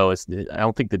you go, I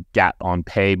don't think the gap on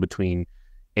pay between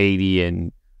 80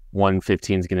 and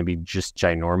 115 is going to be just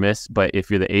ginormous. But if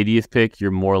you're the 80th pick,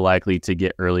 you're more likely to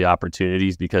get early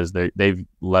opportunities because they've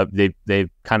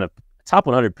kind of top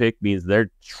 100 pick means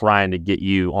they're trying to get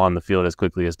you on the field as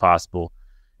quickly as possible.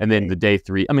 And then the day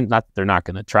 3, I mean, not they're not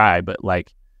going to try, but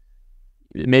like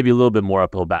maybe a little bit more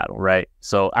uphill battle, right?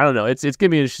 So I don't know. It's going to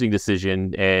be an interesting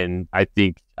decision, and I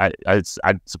think I'd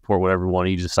support whatever one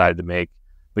you decided to make.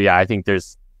 But yeah, I think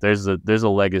there's a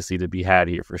legacy to be had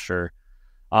here for sure.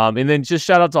 And then just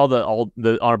shout out to all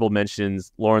the honorable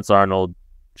mentions: Lawrence Arnold,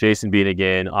 Jason Bean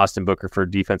again, Austin Booker for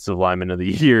Defensive Lineman of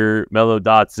the Year, Mello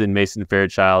Dotson, Mason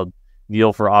Fairchild,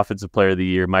 Neal for Offensive Player of the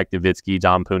Year, Mike Nowitzki,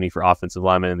 Don Pooney for Offensive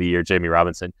Lineman of the Year, Jamie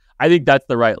Robinson. I think that's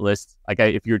the right list. Like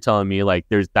if you're telling me like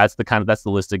that's the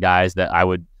list of guys that I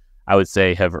would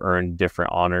say have earned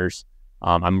different honors.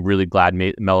 I'm really glad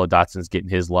Mello Dotson's getting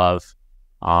his love.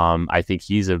 I think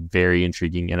he's a very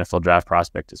intriguing NFL draft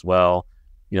prospect as well.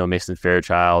 You know, Mason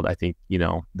Fairchild, I think, you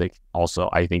know,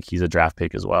 I think he's a draft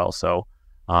pick as well. So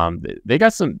they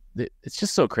got it's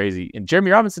just so crazy. And Jeremy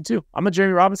Robinson too. I'm a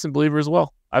Jeremy Robinson believer as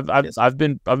well. I've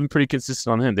been pretty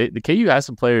consistent on him. The KU has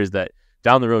some players that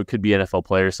down the road could be NFL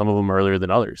players, some of them earlier than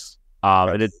others.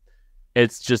 And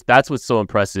it's just, that's what's so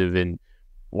impressive in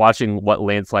watching what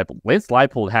Lance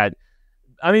Leipold had.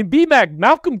 I mean, BMAC,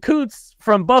 Malcolm Kuntz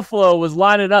from Buffalo was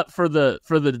lining up for the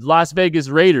Las Vegas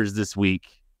Raiders this week.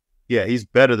 Yeah, he's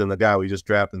better than the guy we just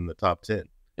drafted in the top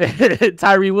 10.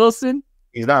 Tyree Wilson?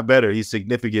 He's not better. He's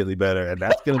significantly better, and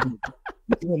that's gonna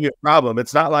be a problem.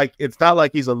 It's not like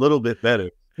he's a little bit better.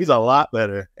 He's a lot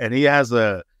better, and he has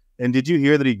And did you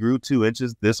hear that he grew 2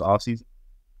 inches this offseason?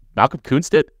 Malcolm Kuntz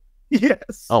did?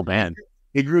 Yes. Oh man,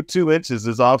 he grew 2 inches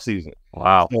this offseason.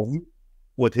 Wow. So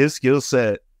with his skill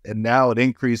set and now an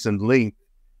increase in length,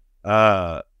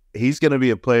 he's going to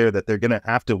be a player that they're going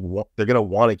to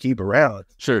want to keep around.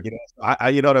 Sure. You know,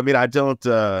 you know what I mean?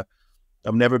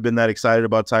 I've never been that excited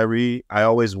about Tyree. I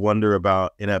always wonder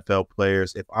about NFL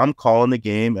players. If I'm calling the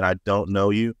game and I don't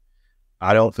know you,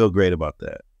 I don't feel great about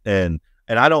that. And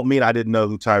I don't mean I didn't know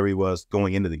who Tyree was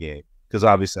going into the game, because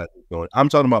obviously I'm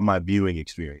talking about my viewing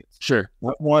experience. Sure.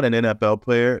 I want an NFL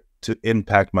player to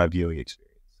impact my viewing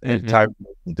experience. And Tyree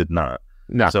did not.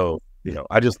 No. So, you know,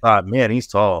 I just thought, man, he's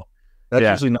tall. That's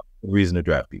usually not a reason to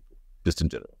draft people, just in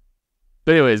general.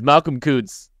 But anyways, Malcolm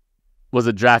Kuntz was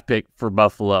a draft pick for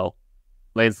Buffalo.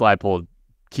 Lance Leipold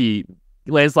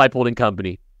and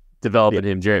company developing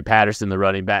him. Jarrett Patterson, the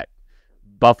running back.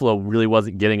 Buffalo really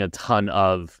wasn't getting a ton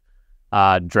of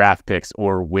draft picks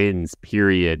or wins,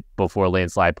 period, before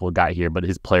Lance Leipold got here, but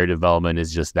his player development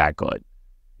is just that good.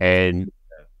 And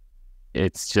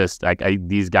it's just like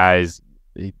these guys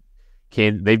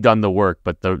they've done the work,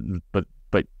 but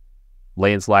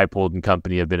Lance Leipold and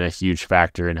company have been a huge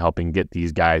factor in helping get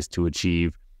these guys to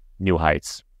achieve new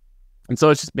heights. And so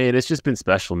it's just been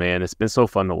special, man. It's been so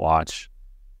fun to watch.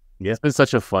 Yeah. It's been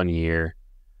such a fun year.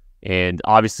 And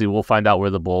obviously we'll find out where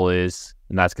the bowl is,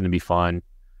 and that's going to be fun.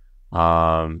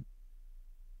 I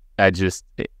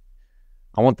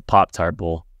want the Pop-Tart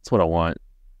Bowl. That's what I want.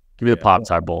 Give me the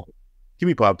Pop-Tart Bowl. Give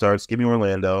me Pop-Tarts. Give me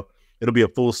Orlando. It'll be a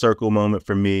full circle moment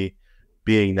for me,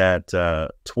 being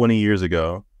that 20 years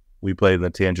ago, we played in the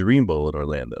Tangerine Bowl in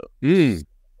Orlando.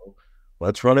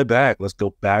 Let's run it back. Let's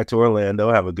go back to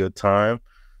Orlando, have a good time.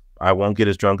 I won't get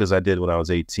as drunk as I did when I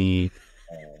was 18.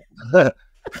 I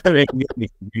mean,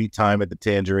 great time at the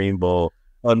Tangerine Bowl,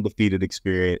 undefeated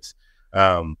experience.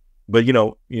 But, you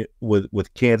know,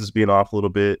 with Kansas being off a little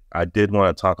bit, I did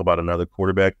want to talk about another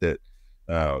quarterback that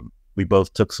we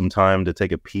both took some time to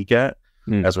take a peek at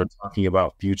as we're talking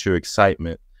about future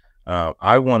excitement.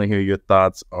 I want to hear your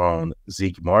thoughts on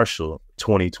Zeke Marshall,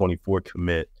 2024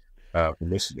 commit from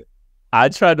Michigan. I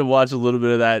tried to watch a little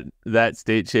bit of that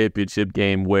state championship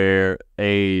game where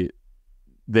they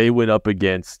went up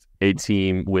against a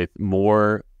team with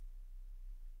more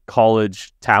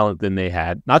college talent than they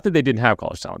had. Not that they didn't have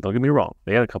college talent. Don't get me wrong.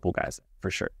 They had a couple guys for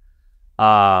sure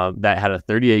that had a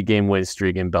 38-game win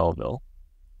streak in Belleville.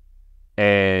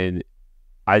 And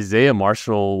Isaiah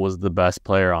Marshall was the best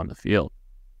player on the field.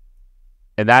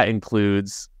 And that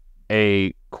includes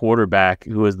a quarterback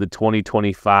who was the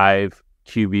 2025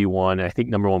 QB1, I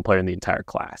think #1 player in the entire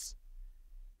class.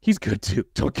 He's good too.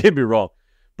 Don't get me wrong.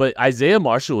 But Isaiah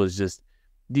Marshall is just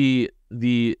the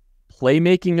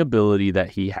playmaking ability that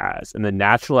he has, and the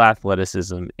natural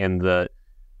athleticism, and the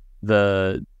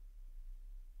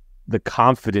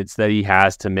confidence that he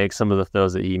has to make some of the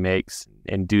throws that he makes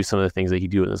and do some of the things that he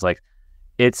do. It's like,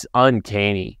 it's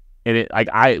uncanny. And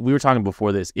we were talking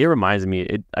before this. It reminds me.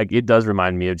 It does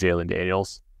remind me of Jalen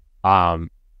Daniels.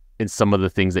 in some of the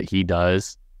things that he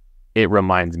does, it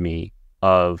reminds me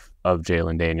of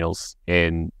Jalen Daniels,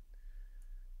 and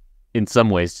in some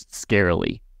ways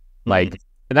scarily. Like,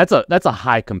 and that's a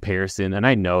high comparison, and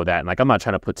I know that. And like, I'm not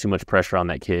trying to put too much pressure on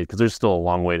that kid because there's still a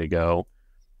long way to go.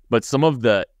 But some of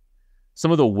the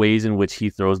ways in which he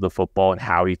throws the football and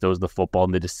how he throws the football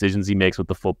and the decisions he makes with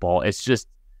the football, it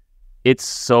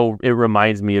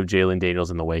reminds me of Jalen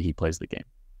Daniels in the way he plays the game.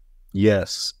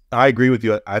 Yes, I agree with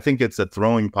you. I think it's a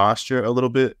throwing posture a little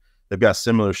bit. They've got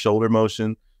similar shoulder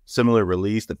motion, similar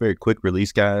release. They're very quick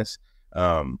release guys.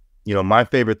 My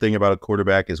favorite thing about a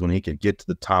quarterback is when he can get to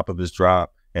the top of his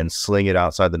drop and sling it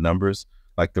outside the numbers,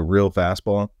 like the real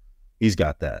fastball. He's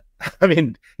got that. I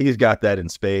mean, he's got that in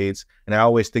spades. And I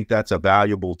always think that's a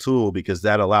valuable tool because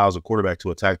that allows a quarterback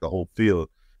to attack the whole field.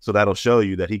 So that'll show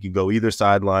you that he can go either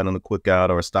sideline on a quick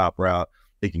out or a stop route.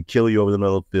 He can kill you over the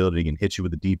middle of the field. He can hit you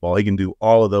with a deep ball. He can do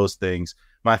all of those things.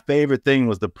 My favorite thing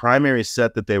was the primary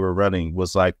set that they were running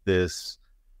was like this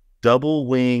double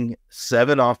wing,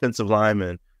 7 offensive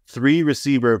linemen, 3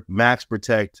 receiver, max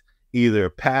protect,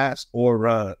 either pass or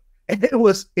run. And it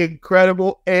was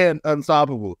incredible and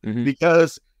unstoppable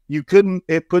because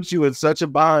it puts you in such a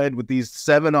bind with these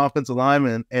 7 offensive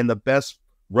linemen, and the best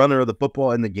runner of the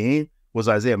football in the game was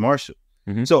Isaiah Marshall.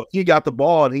 So he got the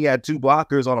ball and he had 2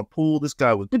 blockers on a pull. This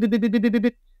guy was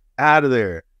out of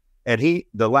there. And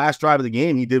the last drive of the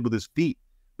game, he did with his feet.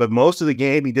 But most of the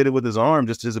game, he did it with his arm,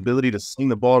 just his ability to sling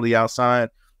the ball to the outside.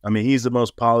 I mean, he's the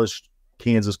most polished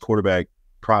Kansas quarterback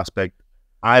prospect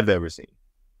I've ever seen.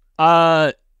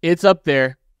 It's up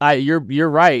there. You're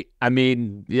right. I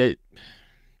mean,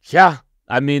 yeah.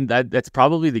 I mean, that's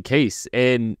probably the case.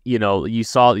 And, you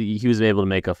saw he was able to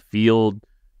make a field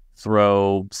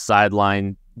throw,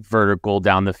 sideline vertical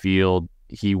down the field.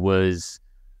 He was,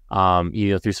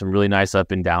 threw some really nice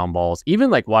up and down balls.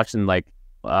 Even like watching one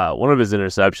of his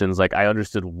interceptions, like I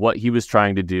understood what he was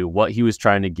trying to do, what he was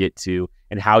trying to get to,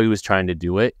 and how he was trying to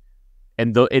do it.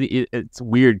 And though it's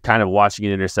weird kind of watching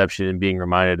an interception and being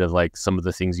reminded of like some of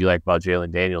the things you like about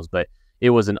Jalen Daniels, but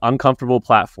it was an uncomfortable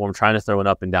platform trying to throw an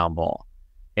up and down ball.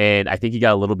 And I think he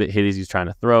got a little bit hit as he was trying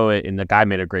to throw it, and the guy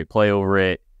made a great play over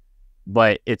it.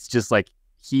 But it's just like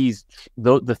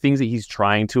the things that he's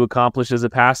trying to accomplish as a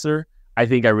passer, I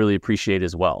think I really appreciate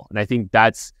as well. And I think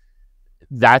that's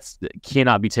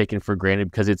cannot be taken for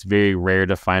granted because it's very rare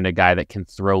to find a guy that can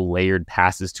throw layered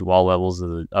passes to all levels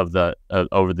of the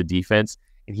over the defense,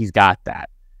 and he's got that.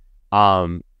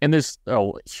 And there's a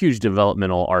huge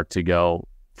developmental arc to go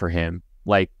for him,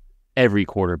 like every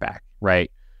quarterback,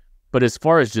 right? But as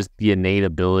far as just the innate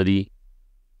ability,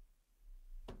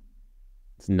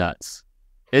 it's nuts.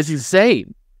 It's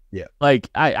insane. Yeah. Like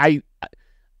I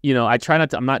try not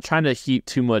to, I'm not trying to heap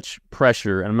too much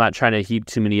pressure, and I'm not trying to heap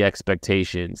too many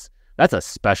expectations. That's a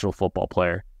special football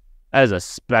player. That is a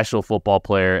special football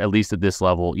player, at least at this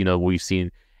level, we've seen.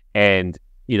 And,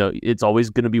 it's always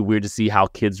going to be weird to see how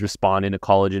kids respond in a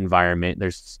college environment.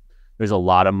 There's a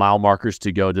lot of mile markers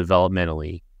to go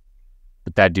developmentally,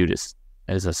 but that dude is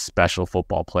a special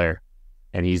football player,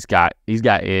 and he's got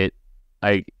it.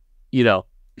 Like,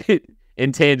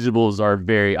 intangibles are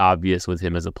very obvious with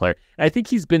him as a player. And I think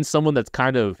he's been someone that's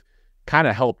kind of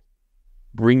helped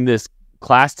bring this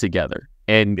class together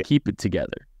and keep it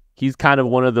together. He's kind of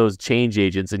one of those change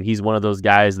agents, and he's one of those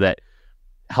guys that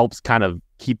helps kind of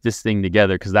keep this thing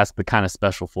together because that's the kind of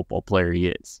special football player he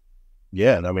is.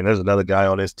 Yeah, and I mean, there's another guy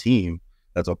on his team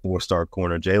that's a 4-star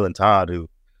corner, Jalen Todd, who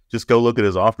just go look at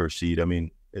his offer sheet. I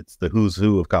mean, it's the who's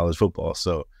who of college football.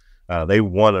 So they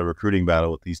won a recruiting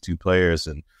battle with these 2 players.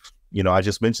 And, I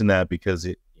just mentioned that because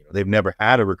they've never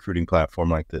had a recruiting platform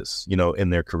like this, in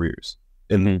their careers,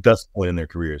 thus point in their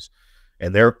careers.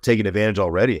 And they're taking advantage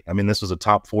already. I mean, this was a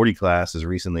top 40 class as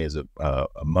recently as a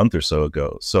month or so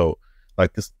ago. So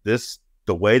like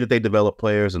the way that they develop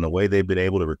players and the way they've been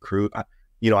able to recruit,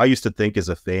 I used to think as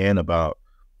a fan about,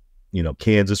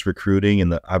 Kansas recruiting,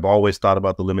 and I've always thought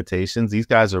about the limitations. These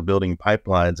guys are building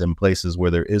pipelines in places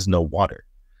where there is no water.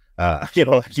 Like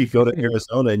you go to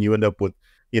Arizona and you end up with,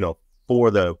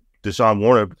 for the Deshaun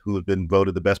Warner, who has been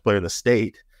voted the best player in the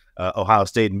state, Ohio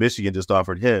State and Michigan just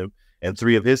offered him, and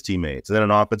 3 of his teammates, and then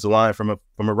an offensive line from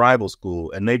a rival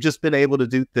school. And they've just been able to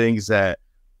do things that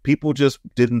people just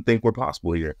didn't think were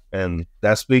possible here. And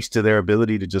that speaks to their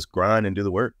ability to just grind and do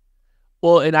the work.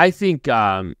 Well, and I think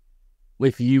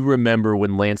if you remember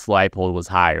when Lance Leipold was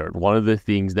hired, one of the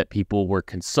things that people were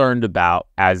concerned about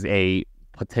as a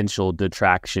potential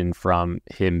detraction from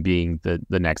him being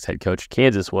the next head coach of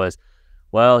Kansas was,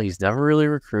 well, he's never really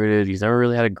recruited. He's never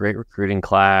really had a great recruiting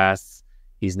class.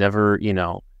 He's never,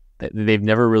 they've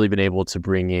never really been able to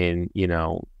bring in,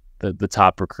 the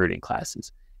top recruiting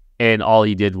classes. and all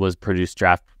he did was produce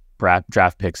draft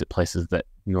picks at places that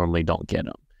normally don't get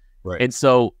them. Right. And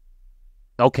so,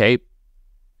 okay,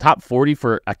 top 40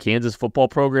 for a Kansas football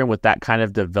program with that kind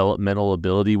of developmental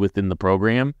ability within the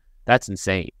program, that's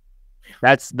insane.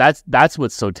 That's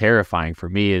what's so terrifying for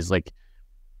me is like,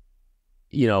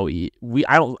 you know,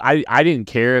 I didn't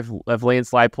care if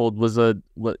Lance Leipold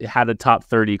had a top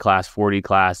 30 class, 40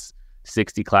 class,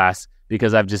 60 class,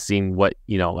 because I've just seen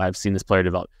I've seen this player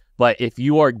develop. But if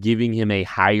you are giving him a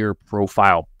higher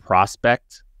profile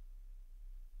prospect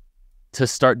to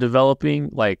start developing,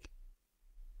 like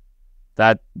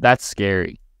that's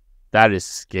scary. That is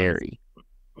scary.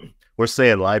 We're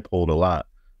saying Leipold a lot,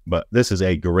 but this is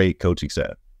a great coaching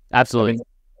staff. Absolutely. I mean,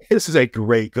 this is a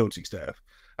great coaching staff.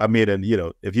 I mean, and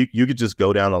if you could just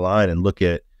go down the line and look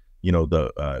at,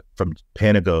 the from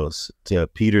Panagos to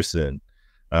Peterson,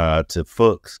 to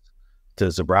Fuchs, to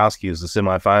Zabrowski, who's the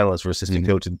semifinalist for assistant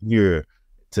coach of the year,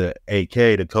 to AK,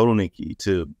 to Kotelnicki,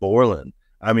 to Borland.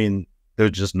 I mean,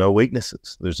 there's just no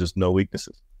weaknesses.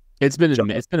 It's been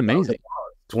amazing.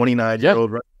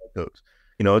 29-year-old running back coach.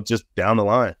 Just down the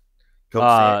line.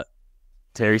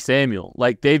 Terry Samuel,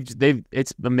 like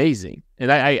it's amazing.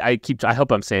 And I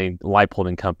hope I'm saying Leipold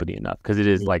and company enough, because it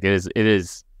is not just,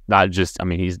 it's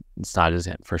not just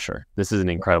him for sure. This is an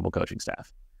incredible coaching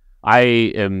staff. I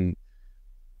am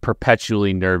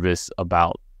perpetually nervous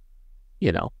about,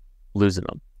 losing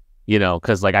them,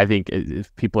 because like I think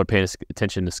if people are paying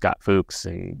attention to Scott Fuchs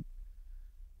and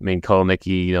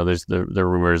Kotelnicki, there's the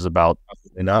rumors about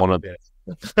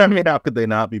how could they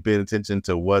not be paying attention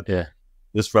to what? Yeah.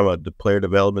 Just from a player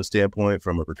development standpoint,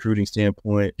 from a recruiting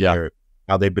standpoint, or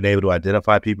how they've been able to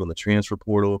identify people in the transfer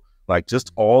portal, like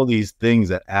just all these things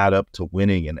that add up to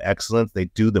winning and excellence, they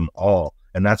do them all.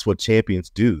 And that's what champions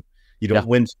do. You don't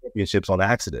win championships on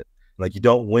accident. Like, you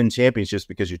don't win championships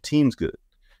because your team's good.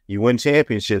 You win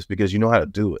championships because you know how to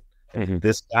do it. Mm-hmm.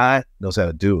 This guy knows how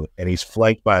to do it. And he's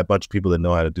flanked by a bunch of people that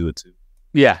know how to do it too.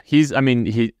 Yeah. It's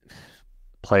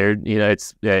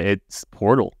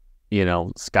portal.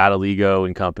 Scott Aligo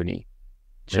and company.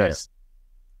 It's going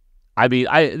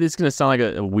to sound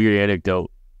like a weird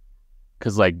anecdote,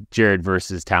 because like Jared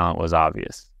Verse's talent was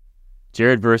obvious.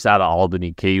 Jared Verse out of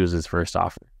Albany, KU was his first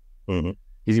offer. Mm-hmm.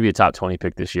 He's going to be a top 20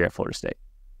 pick this year at Florida State.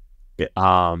 Yeah.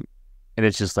 And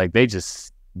it's just like, they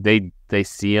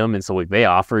see him. And so like they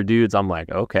offer dudes, I'm like,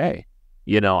 okay,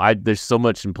 there's so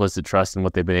much implicit trust in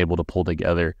what they've been able to pull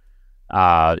together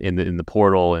in the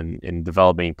portal and in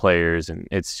developing players. And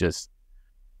it's just,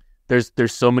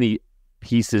 there's so many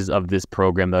pieces of this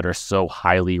program that are so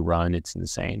highly run. It's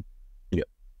insane. Yeah.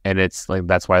 And it's like,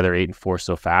 that's why they're 8-4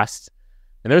 so fast.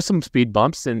 And there's some speed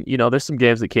bumps, and, there's some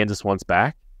games that Kansas wants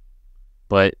back,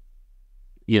 but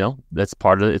that's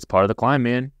part of the climb,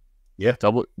 man. Yeah.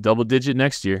 Double digit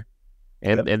next year.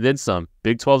 And then some.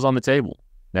 Big 12's on the table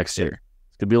next year.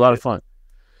 It's going to be a lot of fun.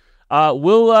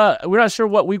 We're not sure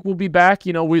what week we'll be back.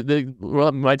 We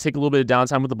might take a little bit of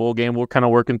downtime with the bowl game. We're kind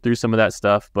of working through some of that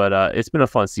stuff, but it's been a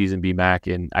fun season, B-Mac,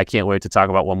 and I can't wait to talk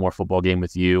about one more football game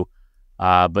with you.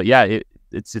 But yeah,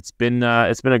 it's been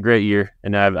a great year,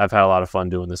 and I've had a lot of fun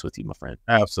doing this with you, my friend.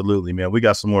 Absolutely, man. We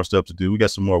got some more stuff to do. We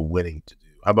got some more winning to do.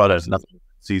 How about that? Another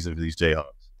season for these Jayhawks.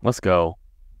 Let's go.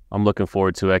 I'm looking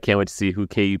forward to it. I can't wait to see who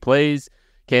KU plays.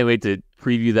 Can't wait to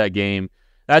preview that game.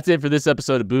 That's it for this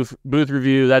episode of Booth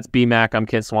Review. That's B-Mac. I'm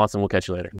Ken Swanson. We'll catch you later.